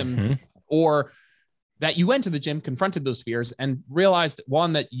at the gym, or that you went to the gym, confronted those fears, and realized,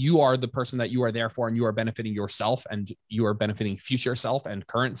 one, that you are the person that you are there for, and you are benefiting yourself, and you are benefiting future self and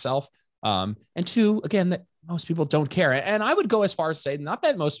current self. And two, again, that most people don't care. And I would go as far as say, not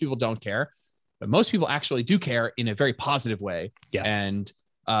that most people don't care, but most people actually do care in a very positive way. Yes. And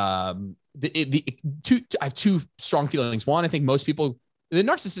I have two strong feelings. One, I think most people, the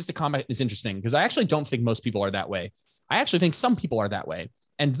narcissistic comment is interesting, because I actually don't think most people are that way. I actually think some people are that way.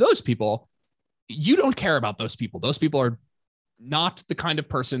 And those people, you don't care about those people. Those people are not the kind of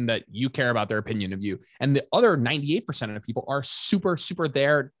person that you care about their opinion of you. And the other 98% of people are super, super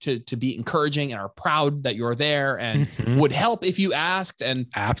there to be encouraging and are proud that you're there and would help if you asked. And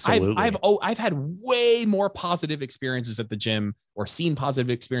Absolutely. I've had way more positive experiences at the gym, or seen positive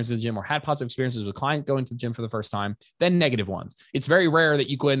experiences at the gym, or had positive experiences with a client going to the gym for the first time than negative ones. It's very rare that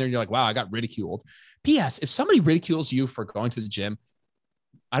you go in there and you're like, wow, I got ridiculed. P.S. If somebody ridicules you for going to the gym,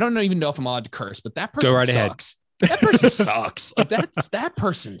 I don't even know if I'm allowed to curse, but that person sucks. That person sucks. Like that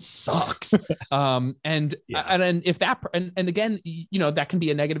person sucks. And if that, and again, you know, that can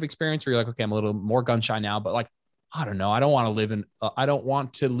be a negative experience where you're like, okay, I'm a little more gun shy now, but like, I don't know. I don't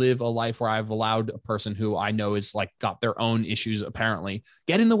want to live a life where I've allowed a person who I know is like got their own issues apparently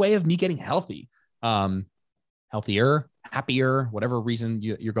get in the way of me getting healthy, healthier, happier, whatever reason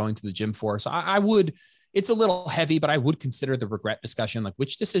you're going to the gym for. So I would, it's a little heavy, but I would consider the regret discussion. Like,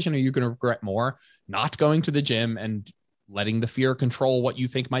 which decision are you going to regret more? Not going to the gym and letting the fear control what you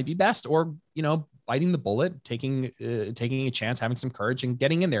think might be best, or, you know, biting the bullet, taking a chance, having some courage and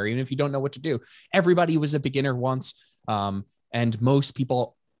getting in there, even if you don't know what to do. Everybody was a beginner once. And most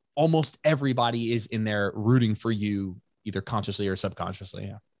people, almost everybody is in there rooting for you, either consciously or subconsciously.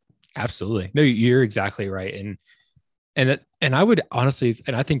 Yeah. Absolutely. No, you're exactly right. And I would honestly,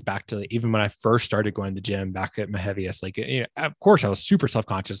 and I think back to even when I first started going to the gym back at my heaviest, like, you know, of course I was super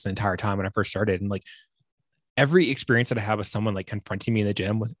self-conscious the entire time when I first started. And like every experience that I had with someone like confronting me in the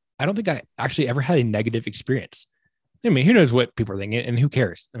gym was, I don't think I actually ever had a negative experience. I mean, who knows what people are thinking and who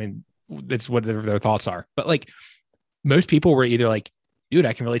cares? I mean, it's whatever their thoughts are. But like most people were either like, dude,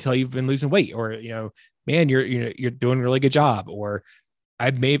 I can really tell you've been losing weight, or, you know, man, you're doing a really good job. Or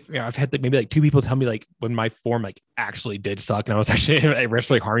I've had maybe like two people tell me like when my form like actually did suck and I was actually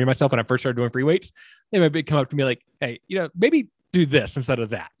really harming myself when I first started doing free weights. They might come up to me like, hey, you know, maybe do this instead of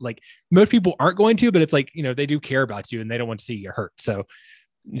that. Like most people aren't going to, but it's like, you know, they do care about you and they don't want to see you hurt. So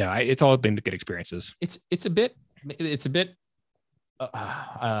no, it's all been good experiences. It's a bit,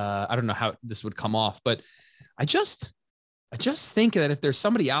 I don't know how this would come off, but I just think that if there's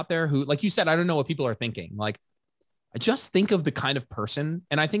somebody out there who, like you said, I don't know what people are thinking. Like, I just think of the kind of person,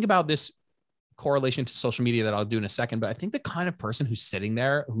 and I think about this correlation to social media that I'll do in a second, but I think the kind of person who's sitting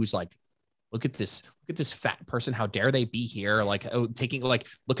there, who's like, look at this fat person. How dare they be here? Like, oh,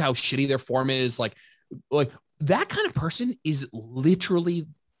 look how shitty their form is. Like that kind of person is literally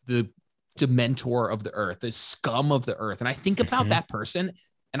the dementor of the earth, the scum of the earth. And I think about that person,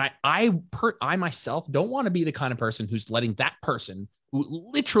 and I myself don't want to be the kind of person who's letting that person, who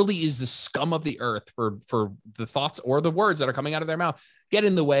literally is the scum of the earth for the thoughts or the words that are coming out of their mouth, get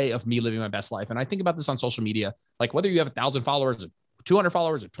in the way of me living my best life. And I think about this on social media, like whether you have 1,000 followers, or 200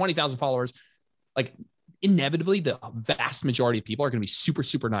 followers, or 20,000 followers, like inevitably the vast majority of people are going to be super,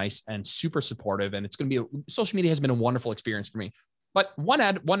 super nice and super supportive. And it's going to be, social media has been a wonderful experience for me. But one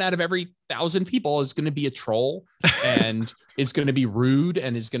out of every 1,000 people is going to be a troll and is going to be rude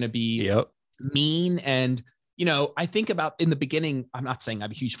and is going to be mean. And, you know, I think about in the beginning, I'm not saying I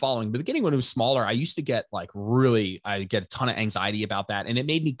have a huge following, but the beginning when it was smaller, I used to get I get a ton of anxiety about that. And it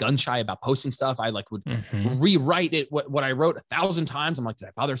made me gun shy about posting stuff. I like would rewrite it, what I wrote 1,000 times. I'm like, did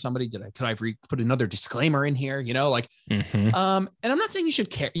I bother somebody? Could I put another disclaimer in here? You know, like, and I'm not saying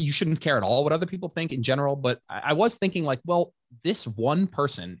you shouldn't care at all what other people think in general, but I was thinking like, well, this one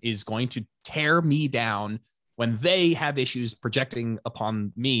person is going to tear me down when they have issues projecting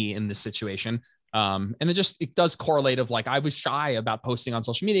upon me in this situation. And it does correlate of like, I was shy about posting on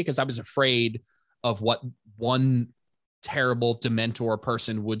social media because I was afraid of what one terrible dementor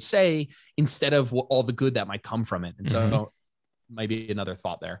person would say instead of all the good that might come from it. And so maybe another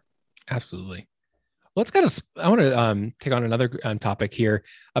thought there. Absolutely. Well, I want to take on another topic here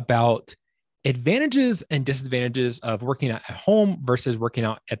about advantages and disadvantages of working out at home versus working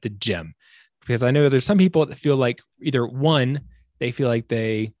out at the gym. Because I know there's some people that feel like either one, they feel like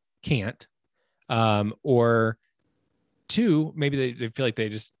they can't, or two, maybe they feel like they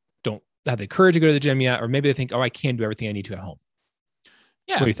just don't have the courage to go to the gym yet, or maybe they think, oh, I can do everything I need to at home.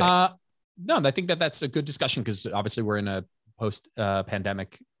 Yeah. What do you think? No, I think that's a good discussion because obviously we're in a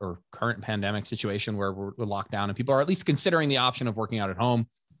post-pandemic or current pandemic situation where we're locked down and people are at least considering the option of working out at home.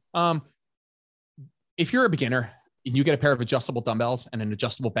 If you're a beginner and you get a pair of adjustable dumbbells and an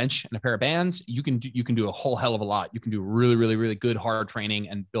adjustable bench and a pair of bands, you can do a whole hell of a lot. You can do really, really, really good hard training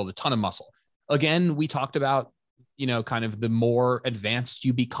and build a ton of muscle. Again, we talked about, you know, kind of the more advanced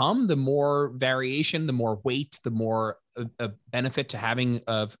you become, the more variation, the more weight, the more a benefit to having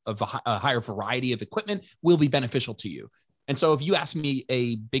of a higher variety of equipment will be beneficial to you. And so if you ask me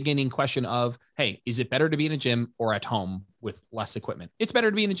a beginning question of, hey, is it better to be in a gym or at home with less equipment? It's better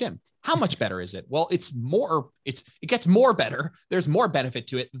to be in a gym. How much better is it? Well, it gets more better. There's more benefit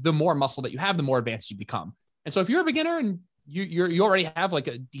to it. The more muscle that you have, the more advanced you become. And so if you're a beginner and you already have like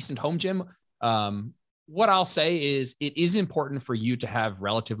a decent home gym, what I'll say is it is important for you to have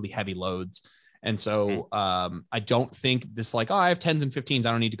relatively heavy loads. And so I don't think this like, oh, I have 10s and 15s,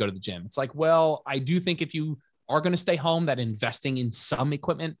 I don't need to go to the gym. It's like, well, I do think if you are going to stay home, that investing in some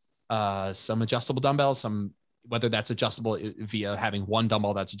equipment, some adjustable dumbbells, whether that's adjustable via having one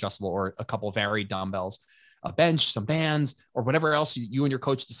dumbbell that's adjustable or a couple of varied dumbbells, a bench, some bands, or whatever else you and your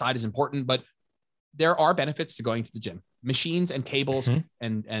coach decide is important. But there are benefits to going to the gym. Machines and cables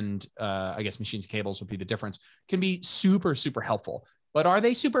and I guess machines and cables would be the difference, can be super, super helpful. But are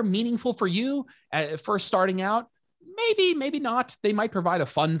they super meaningful for you first starting out? Maybe not. They might provide a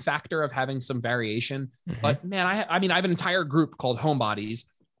fun factor of having some variation. But man, I mean, I have an entire group called Homebodies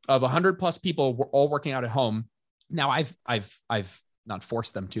of 100+ people all working out at home. Now I've not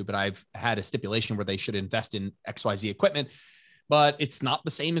forced them to, but I've had a stipulation where they should invest in XYZ equipment, but it's not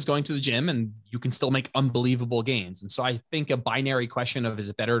the same as going to the gym, and you can still make unbelievable gains. And so I think a binary question of, is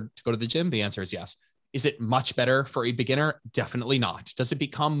it better to go to the gym? The answer is yes. Is it much better for a beginner? Definitely not. Does it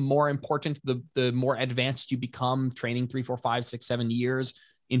become more important the more advanced you become, training 3, 4, 5, 6, 7 years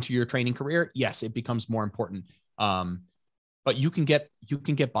into your training career? Yes, it becomes more important. But you can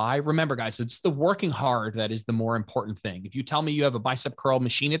get by. Remember, guys, it's the working hard that is the more important thing. If you tell me you have a bicep curl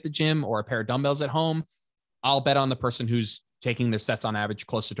machine at the gym or a pair of dumbbells at home, I'll bet on the person who's taking their sets on average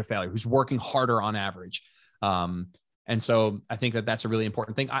closer to failure, who's working harder on average. And so I think that that's a really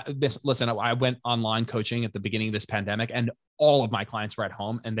important thing. Listen, I went online coaching at the beginning of this pandemic, and all of my clients were at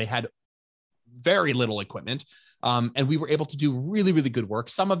home and they had very little equipment. And we were able to do really, really good work.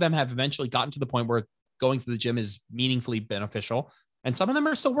 Some of them have eventually gotten to the point where going to the gym is meaningfully beneficial. And some of them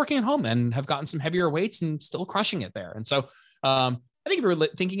are still working at home and have gotten some heavier weights and still crushing it there. And so I think if you're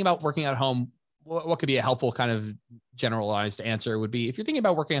thinking about working at home, what could be a helpful kind of generalized answer would be, if you're thinking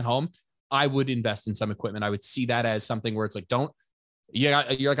about working at home, I would invest in some equipment. I would see that as something where it's like, you're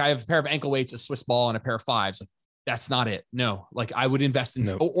like, I have a pair of ankle weights, a Swiss ball, and a pair of fives. Like, that's not it. No, like I would invest in,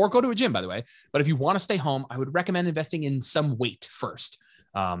 or go to a gym, by the way. But if you want to stay home, I would recommend investing in some weight first.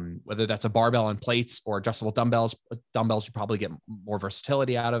 Whether that's a barbell and plates or adjustable dumbbells you probably get more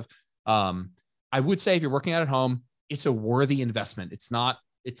versatility out of. I would say if you're working out at home, it's a worthy investment. It's not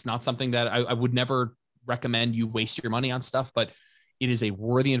something that I would never recommend you waste your money on stuff, but it is a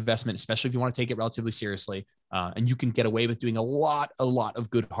worthy investment, especially if you want to take it relatively seriously. And you can get away with doing a lot of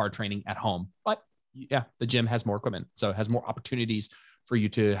good hard training at home. But yeah, the gym has more equipment, so it has more opportunities for you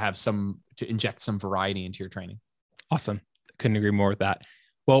to have to inject some variety into your training. Awesome. Couldn't agree more with that.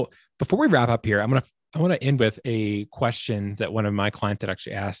 Well, before we wrap up here, I want to end with a question that one of my clients had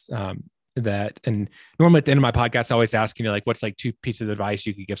actually asked. And normally at the end of my podcast, I always ask, like, what's like 2 pieces of advice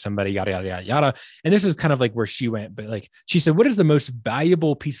you could give somebody, yada, yada, yada, yada. And this is kind of like where she went, but like, she said, what is the most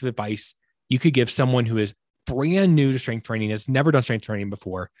valuable piece of advice you could give someone who is brand new to strength training, has never done strength training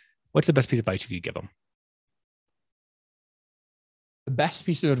before? What's the best piece of advice you could give them? The best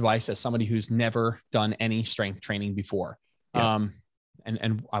piece of advice as somebody who's never done any strength training before. Yeah.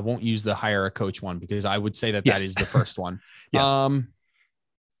 And I won't use the hire a coach one, because I would say that is the first one. Yes.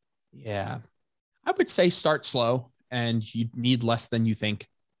 Yeah, I would say start slow, and you need less than you think.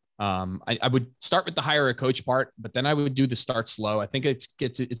 I would start with the hire a coach part, but then I would do the start slow. I think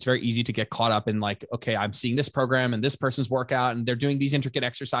it's very easy to get caught up in like, okay, I'm seeing this program and this person's workout and they're doing these intricate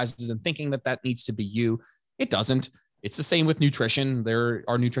exercises and thinking that needs to be you. It doesn't. It's the same with nutrition. There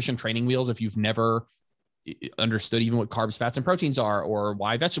are nutrition training wheels. If you've never understood even what carbs, fats, and proteins are, or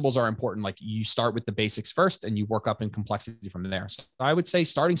why vegetables are important, like you start with the basics first and you work up in complexity from there. So I would say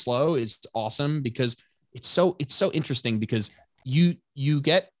starting slow is awesome, because it's so interesting, because you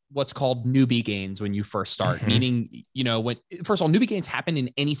get what's called newbie gains when you first start, meaning, when, first of all, newbie gains happen in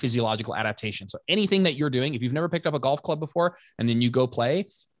any physiological adaptation. So anything that you're doing, if you've never picked up a golf club before and then you go play,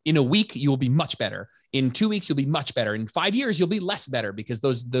 in a week, you will be much better. In 2 weeks, you'll be much better. In 5 years, you'll be less better, because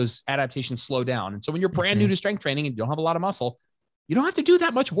those adaptations slow down. And so when you're brand new to strength training and you don't have a lot of muscle, you don't have to do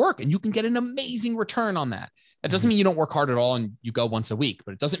that much work, and you can get an amazing return on that. That doesn't mean you don't work hard at all and you go once a week,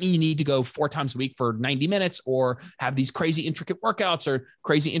 but it doesn't mean you need to go 4 times a week for 90 minutes or have these crazy intricate workouts or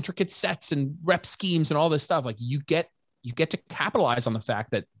crazy intricate sets and rep schemes and all this stuff. Like you get to capitalize on the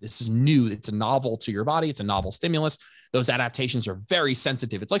fact that this is new. It's a novel to your body. It's a novel stimulus. Those adaptations are very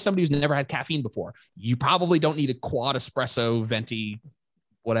sensitive. It's like somebody who's never had caffeine before. You probably don't need a quad espresso, venti,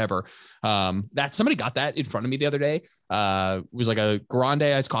 whatever. That somebody got that in front of me the other day. It was like a grande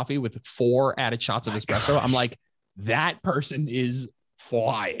iced coffee with 4 added shots of espresso. I'm like, that person is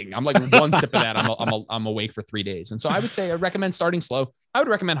flying. I'm like one sip of that, I'm awake for 3 days. And so I would say I recommend starting slow. I would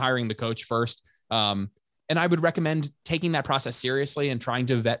recommend hiring the coach first. And I would recommend taking that process seriously and trying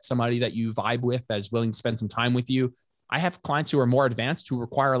to vet somebody that you vibe with that is willing to spend some time with you. I have clients who are more advanced who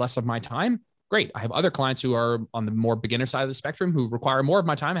require less of my time. Great. I have other clients who are on the more beginner side of the spectrum who require more of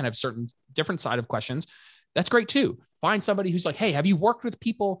my time and have certain different side of questions. That's great too. Find somebody who's like, hey, have you worked with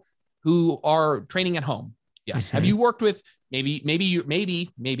people who are training at home? Yes. Mm-hmm. Have you worked with maybe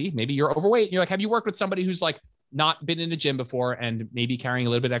you're overweight. You're like, have you worked with somebody who's like not been in the gym before and maybe carrying a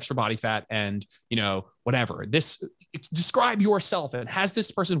little bit extra body fat and, whatever. Describe yourself, and has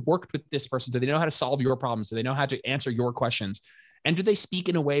this person worked with this person? Do they know how to solve your problems? Do they know how to answer your questions? And do they speak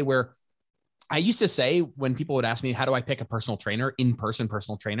in a way where I used to say when people would ask me, how do I pick a personal trainer, in-person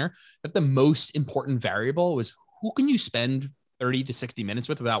personal trainer, that the most important variable was who can you spend 30 to 60 minutes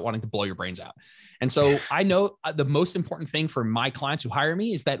with without wanting to blow your brains out. And so I know the most important thing for my clients who hire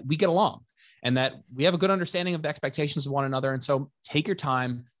me is that we get along and that we have a good understanding of the expectations of one another. And so take your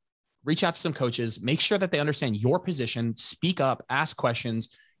time, reach out to some coaches, make sure that they understand your position, speak up, ask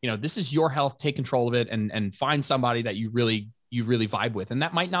questions. This is your health, take control of it, and find somebody that you really vibe with. And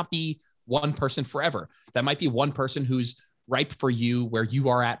that might not be one person forever. That might be one person who's ripe for you where you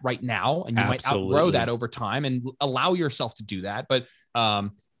are at right now. And you might outgrow that over time, and allow yourself to do that. But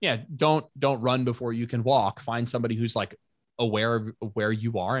don't run before you can walk. Find somebody who's like aware of where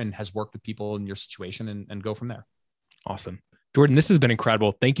you are and has worked with people in your situation, and go from there. Awesome. Jordan, this has been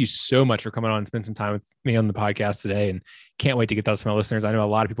incredible. Thank you so much for coming on and spend some time with me on the podcast today, and can't wait to get those to my listeners. I know a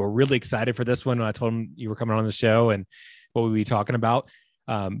lot of people are really excited for this one when I told them you were coming on the show and what we'll be talking about.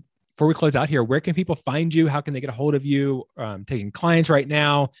 Before we close out here, where can people find you? How can they get a hold of you? Taking clients right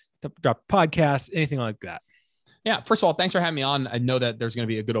now, drop podcasts, anything like that? Yeah. First of all, thanks for having me on. I know that there's going to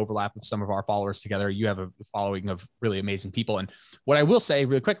be a good overlap of some of our followers together. You have a following of really amazing people. And what I will say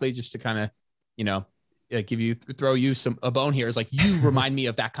really quickly, just to kind of, throw you a bone here, is like, you remind me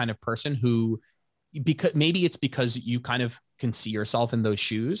of that kind of person who, because maybe it's because you kind of can see yourself in those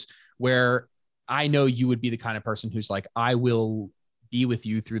shoes, where I know you would be the kind of person who's like, I will be with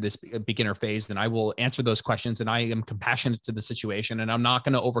you through this beginner phase, and I will answer those questions, and I am compassionate to the situation, and I'm not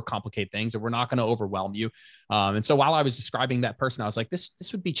going to overcomplicate things, and we're not going to overwhelm you. And so while I was describing that person, I was like, this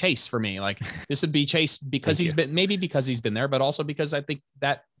would be Chase for me. Like, this would be Chase because he's been there, but also because I think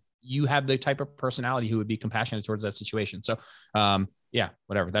that you have the type of personality who would be compassionate towards that situation. So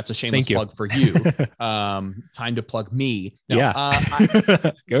whatever. That's a shameless plug for you. Time to plug me. No,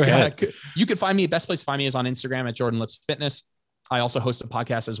 Go ahead. You can find me. Best place to find me is on Instagram at Jordan Lips Fitness. I also host a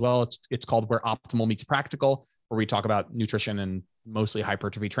podcast as well. It's called Where Optimal Meets Practical, where we talk about nutrition and mostly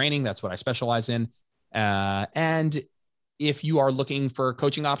hypertrophy training. That's what I specialize in. And if you are looking for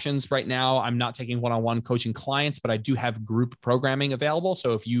coaching options right now, I'm not taking one-on-one coaching clients, but I do have group programming available.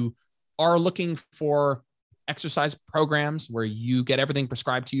 So if you are looking for exercise programs where you get everything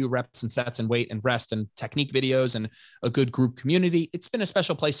prescribed to you, reps and sets and weight and rest and technique videos and a good group community, it's been a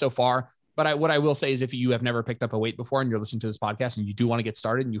special place so far. But what I will say is, if you have never picked up a weight before and you're listening to this podcast and you do want to get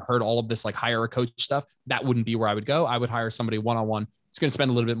started and you heard all of this, like hire a coach stuff, that wouldn't be where I would go. I would hire somebody one-on-one. It's going to spend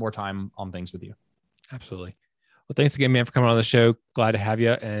a little bit more time on things with you. Absolutely. Well, thanks again, man, for coming on the show. Glad to have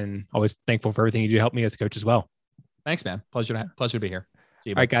you, and always thankful for everything you do to help me as a coach as well. Thanks, man. Pleasure to be here.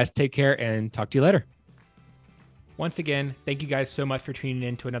 See you. All right, guys, take care and talk to you later. Once again, thank you guys so much for tuning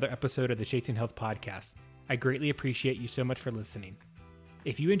in to another episode of the Chasing Health Podcast. I greatly appreciate you so much for listening.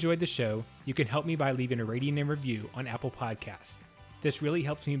 If you enjoyed the show, you can help me by leaving a rating and review on Apple Podcasts. This really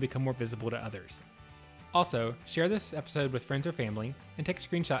helps me become more visible to others. Also, share this episode with friends or family, and take a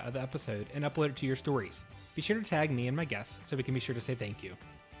screenshot of the episode and upload it to your stories. Be sure to tag me and my guests so we can be sure to say thank you.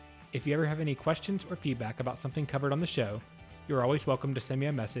 If you ever have any questions or feedback about something covered on the show, you're always welcome to send me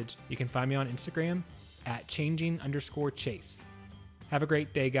a message. You can find me on Instagram at changing_chase. Have a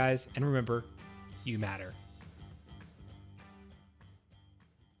great day, guys, and remember, you matter.